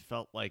me. They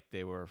felt like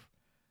they were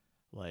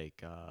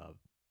like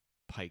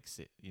Pike's,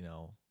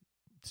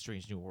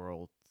 Strange New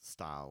World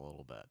style a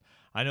little bit.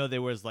 I know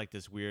there was like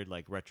this weird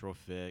like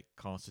retrofit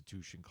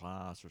Constitution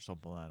class or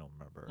something, I don't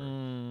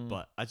remember,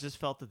 but I just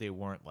felt that they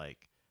weren't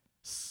like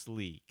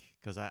sleek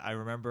because I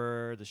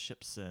remember the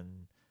ships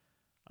in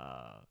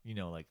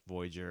like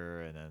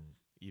Voyager and then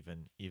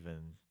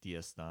even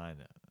DS9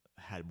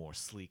 had more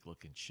sleek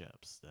looking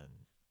ships than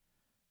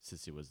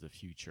since it was the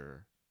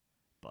future,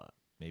 but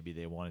maybe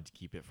they wanted to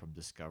keep it from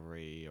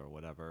Discovery or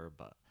whatever,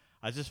 but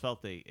I just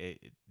felt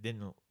it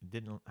didn't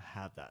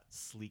have that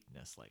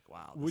sleekness. Like,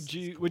 wow. Would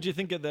you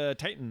think of the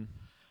Titan?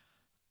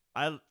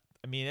 I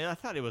mean, I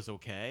thought it was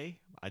okay.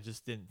 I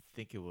just didn't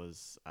think it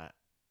was.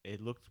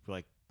 It looked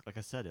like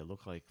I said, it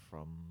looked like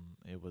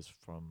it was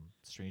from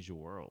Stranger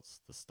Worlds,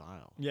 the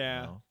style.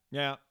 Yeah,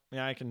 yeah.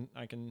 I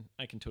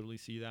can totally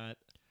see that.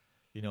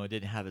 It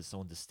didn't have its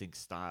own distinct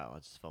style. I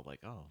just felt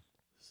like, oh,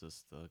 is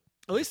this the?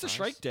 At least the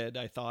Shrike did.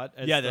 I thought.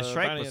 Yeah, the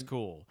Shrike was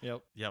cool.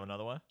 Yep. You have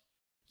another one?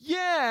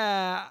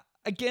 Yeah.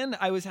 Again,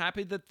 I was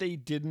happy that they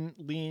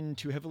didn't lean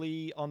too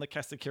heavily on the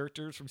cast of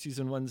characters from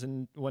season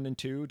 1 and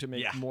 2 to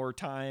make more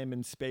time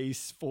and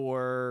space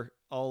for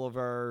all of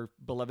our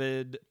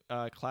beloved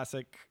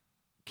classic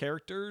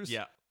characters.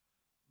 Yeah.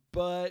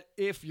 But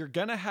if you're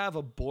going to have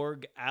a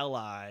Borg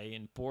ally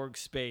in Borg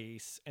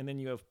space, and then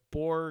you have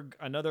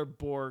another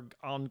Borg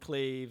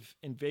enclave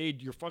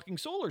invade your fucking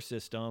solar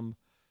system,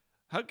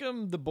 how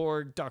come the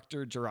Borg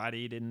Dr.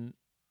 Jurati didn't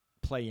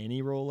play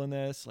any role in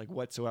this, like,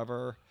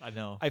 whatsoever? I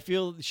know. I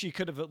feel she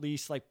could have at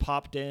least like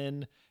popped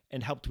in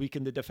and helped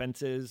weaken the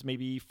defenses,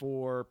 maybe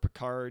for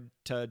Picard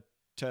to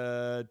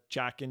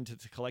jack into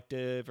the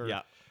collective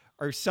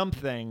or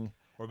something.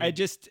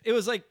 It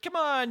was like, come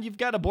on, you've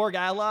got a Borg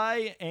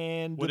ally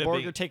and the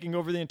Borg are taking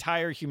over the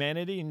entire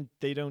humanity and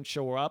they don't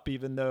show up,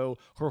 even though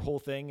her whole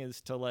thing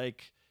is to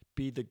like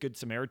be the good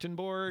Samaritan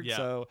Borg. Yeah.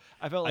 So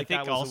I felt like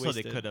that was also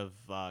wasted. They could have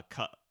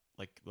cut,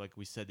 like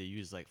we said, they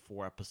used like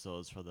 4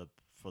 episodes for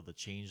the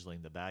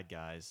changeling, the bad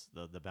guys,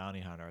 the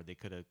bounty hunter. They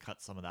could have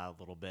cut some of that a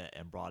little bit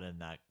and brought in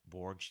that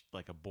Borg,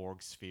 like a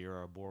Borg sphere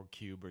or a Borg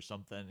cube or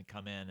something, and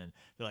come in and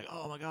they're like,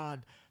 oh my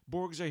god,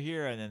 Borgs are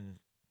here. And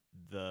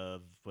then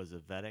was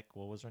it Vedic?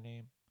 What was her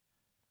name?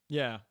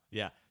 Yeah.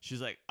 She's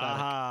like,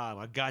 aha,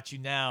 I got you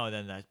now. And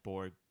then that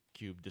Borg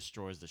cube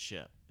destroys the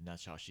ship, and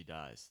that's how she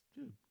dies.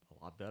 Dude,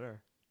 a lot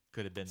better.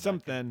 Could have been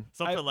something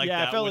like yeah,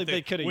 that. I felt with like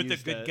they could have with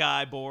used the good it.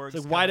 guy Borgs.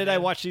 It's like, why did I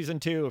in. watch season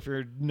 2 if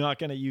you're not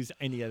going to use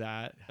any of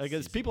that?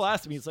 Because Season people 2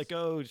 ask me, was it's like,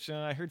 oh,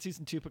 I heard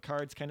season 2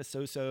 Picard's kind of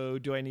so-so.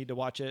 Do I need to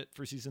watch it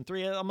for season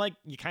 3? I'm like,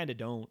 you kind of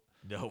don't.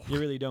 No, You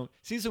really don't.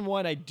 Season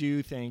 1, I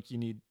do think you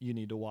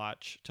need to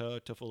watch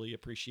to fully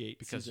appreciate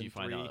because season you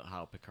 3. find out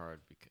how Picard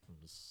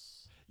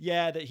becomes.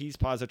 Yeah, that he's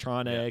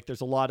positronic. Yeah.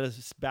 There's a lot of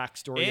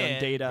backstory on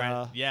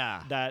Data.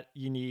 Yeah, That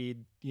you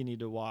need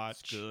to watch.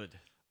 it's good.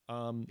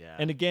 Yeah.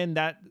 And again,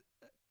 that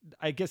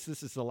I guess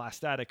this is the last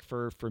static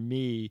for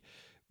me,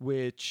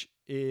 which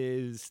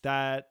is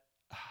that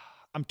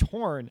I'm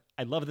torn.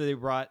 I love that they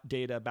brought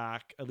Data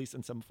back, at least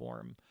in some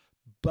form,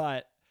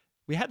 but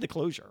we had the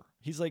closure.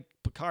 He's like,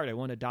 Picard, I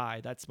want to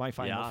die. That's my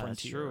final frontier.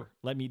 That's true.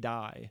 Let me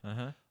die.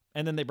 Uh-huh.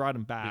 And then they brought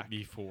him back.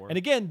 Before. And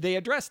again, they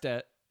addressed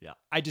it. Yeah.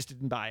 I just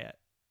didn't buy it.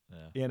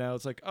 Yeah.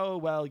 It's like, oh,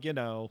 well,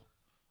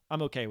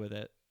 I'm okay with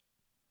it.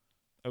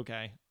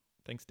 Okay.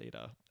 Thanks,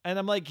 Data. And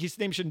I'm like, his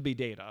name shouldn't be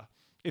Data.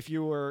 If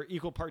you were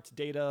equal parts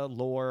Data,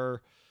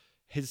 Lore,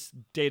 his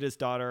Data's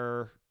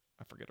daughter,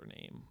 I forget her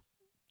name.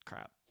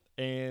 Crap.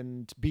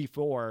 And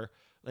B4,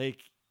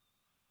 like,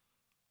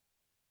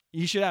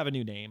 you should have a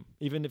new name,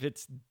 even if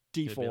it's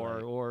D4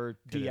 like, or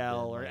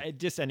DL or like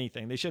just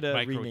anything. They should have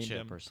renamed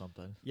him or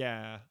something.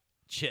 Yeah.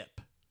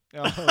 Chip.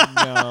 Oh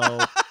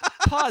no.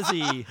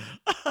 Posy.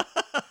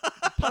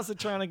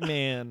 Positronic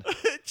man.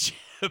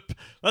 Chip.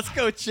 Let's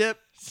go, Chip.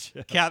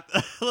 Cap.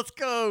 Let's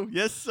go.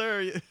 Yes,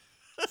 sir.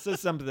 So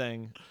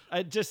something.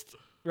 I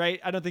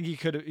don't think he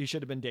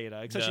should have been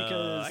Data, especially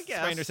because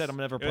Spiner said I'm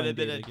never playing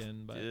Data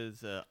again. But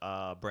it's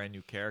a brand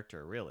new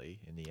character,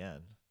 really, in the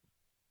end.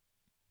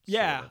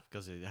 Yeah,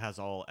 because it has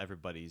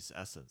everybody's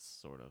essence,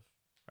 sort of,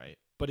 right?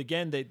 But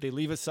again, they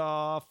leave us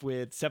off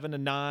with 7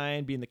 and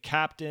 9 being the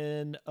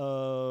captain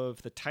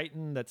of the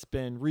Titan that's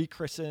been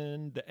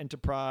rechristened the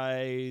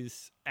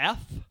Enterprise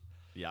F.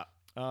 Yeah.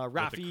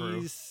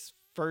 Rafi's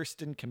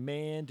first in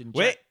command. And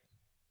wait,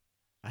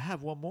 I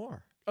have one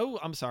more. Oh,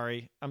 I'm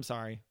sorry.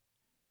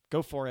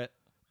 Go for it.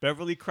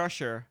 Beverly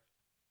Crusher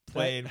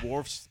playing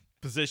Worf's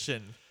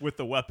position with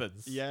the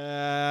weapons.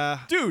 Yeah.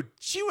 Dude,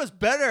 she was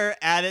better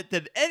at it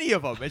than any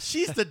of them. And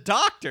she's the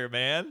doctor,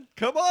 man.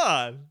 Come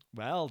on.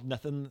 Well,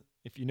 nothing.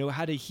 If you know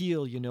how to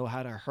heal, you know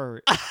how to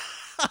hurt.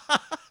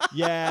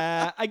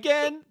 Yeah.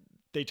 Again,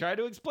 they try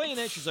to explain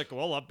it. She's like,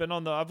 well,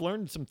 I've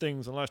learned some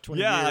things in the last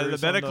 20 years. Yeah, the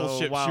medical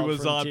ship she Wild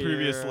was on Frontier.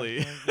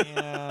 previously.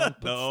 Yeah,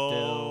 but No.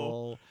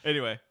 still.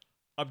 Anyway,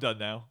 I'm done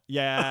now.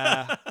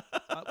 Yeah.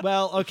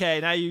 Well, okay.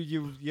 Now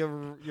you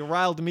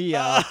riled me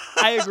up.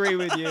 I agree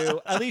with you.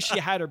 At least she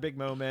had her big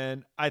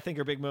moment. I think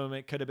her big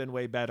moment could have been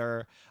way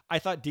better. I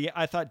thought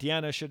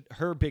Deanna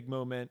her big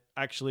moment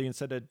actually,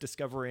 instead of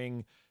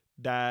discovering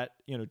that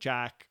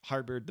Jack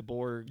harbored the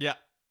Borg. Yeah.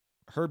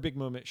 Her big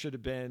moment should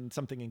have been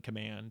something in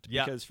command.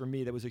 Yeah. Because for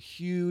me, that was a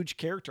huge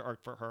character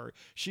arc for her.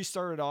 She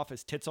started off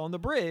as tits on the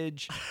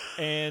bridge,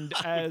 and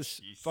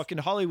as fucking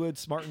Hollywood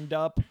smartened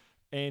up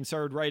and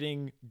started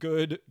writing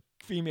good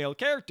female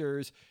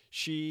characters,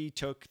 she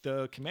took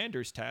the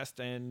commander's test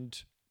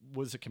and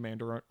was a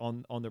commander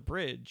on the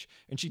bridge.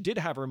 And she did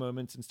have her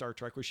moments in Star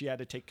Trek where she had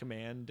to take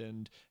command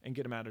and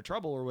get him out of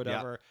trouble or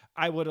whatever.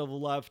 Yeah. I would have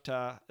loved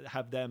to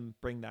have them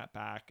bring that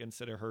back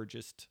instead of her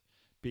just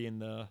being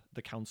the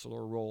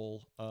counselor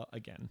role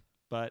again.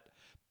 But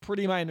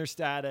pretty minor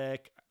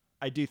static.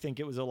 I do think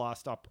it was a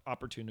lost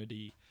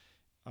opportunity.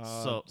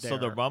 So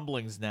the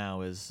rumblings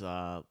now is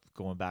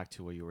going back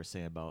to what you were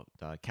saying about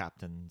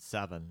Captain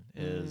 7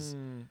 is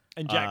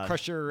and Jack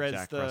Crusher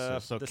as the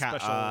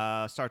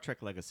special Star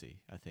Trek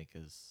Legacy, I think,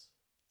 is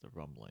the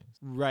rumblings.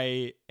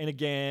 Right. And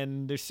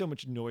again, there's so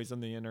much noise on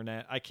the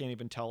internet. I can't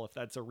even tell if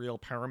that's a real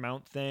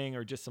Paramount thing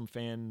or just some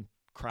fan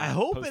crap. I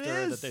hope poster it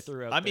is that they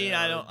threw out. I mean, there,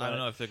 I don't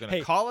know if they're going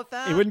to call it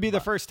that. It wouldn't be the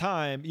first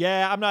time.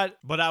 Yeah, I'm not.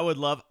 But I would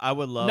love.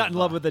 Not in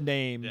love with the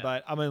name, yeah.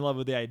 But I'm in love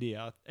with the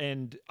idea.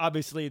 And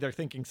obviously, they're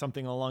thinking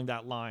something along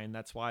that line.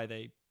 That's why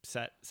they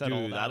set Dude,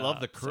 all that I love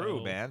up, the crew,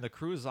 so. man. The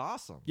crew's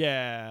awesome.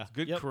 Yeah, It's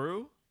good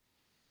crew.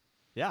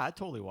 Yeah, I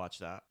totally watch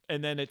that.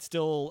 And then it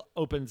still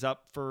opens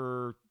up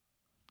for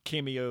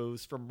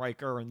cameos from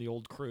Riker and the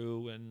old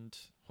crew, and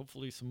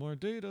hopefully some more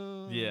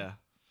Data. Yeah.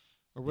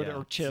 Or whatever,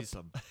 yeah,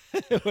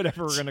 Chip,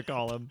 whatever we're gonna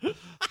call him.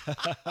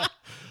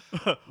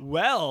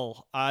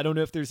 Well, I don't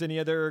know if there's any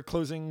other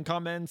closing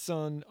comments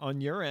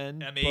on your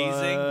end.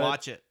 Amazing,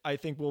 watch it. I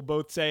think we'll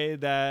both say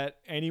that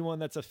anyone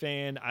that's a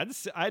fan,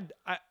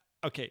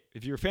 okay,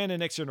 if you're a fan of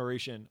Next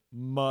Generation,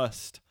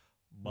 must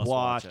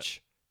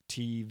watch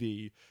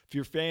TV. If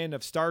you're a fan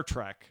of Star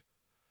Trek,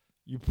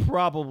 you're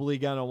probably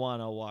gonna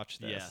want to watch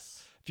this.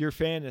 Yes. If you're a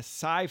fan of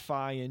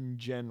sci-fi in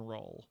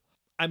general.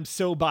 I'm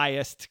so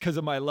biased because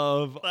of my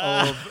love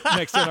of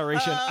Next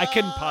Generation. I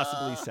couldn't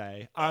possibly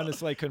say.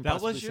 Honestly, I couldn't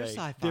possibly say. That was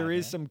your sci-fi, there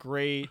is some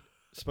great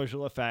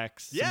special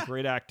effects, some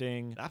great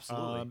acting.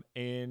 Absolutely.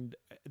 And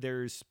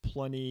there's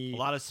plenty. A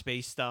lot of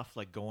space stuff,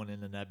 like going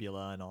in the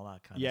nebula and all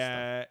that kind of stuff.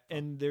 Yeah,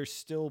 and there's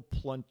still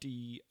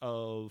plenty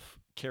of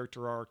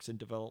character arcs and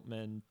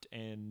development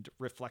and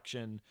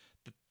reflection.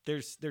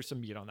 There's some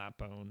meat on that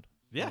bone.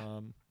 Yeah.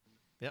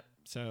 Yep.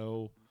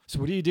 So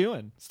what are you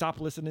doing? Stop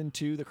listening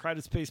to the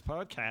Crowded Space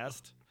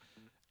podcast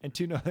and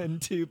tune in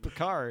to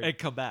Picard. And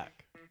come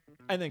back.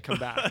 And then come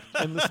back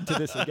and listen to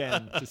this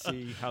again to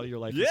see how your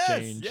life has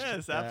changed.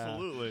 Yes,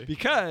 absolutely.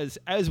 Because,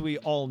 as we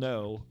all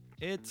know,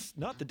 it's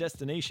not the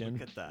destination.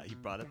 Look at that. He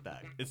brought it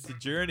back. It's the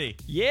journey.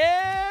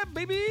 Yeah,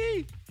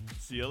 baby!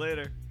 See you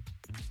later.